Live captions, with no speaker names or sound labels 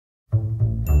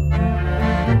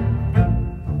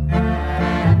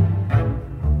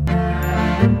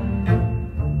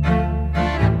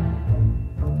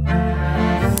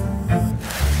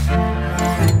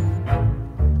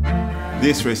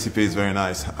This recipe is very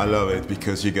nice. I love it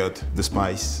because you got the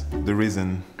spice, the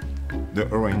raisin, the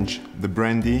orange, the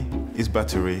brandy is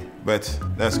buttery, but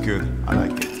that's good. I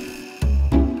like it.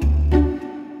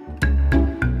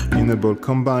 In a bowl,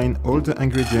 combine all the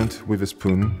ingredients with a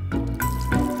spoon.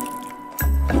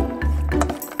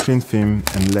 Clean film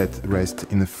and let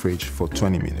rest in the fridge for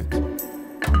 20 minutes.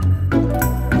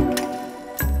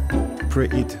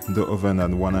 Preheat the oven at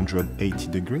 180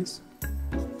 degrees.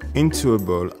 Into a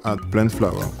bowl, add plant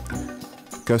flour,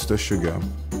 custard sugar,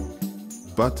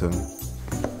 butter.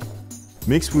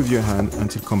 Mix with your hand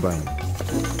until combined.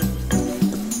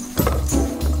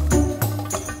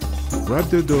 Wrap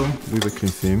the dough with a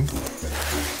clean film.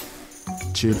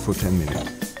 Chill for 10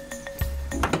 minutes.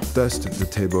 Dust the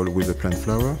table with the plant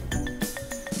flour.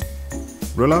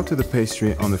 Roll out the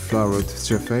pastry on a floured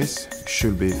surface,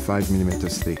 should be 5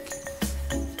 mm thick.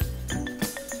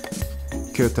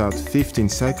 Cut out 15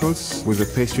 cycles with a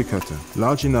pastry cutter,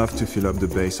 large enough to fill up the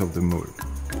base of the mold.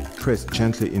 Press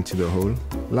gently into the hole,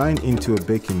 line into a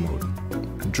baking mold.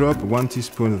 Drop 1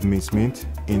 teaspoon of minced meat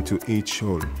into each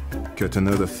hole. Cut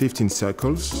another 15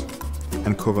 cycles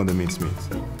and cover the minced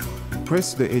meat.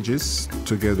 Press the edges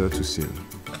together to seal.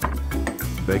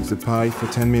 Bake the pie for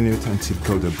 10 minutes until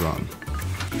golden brown.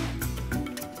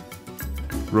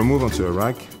 Remove onto a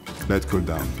rack, let cool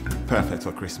down. Perfect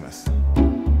for Christmas.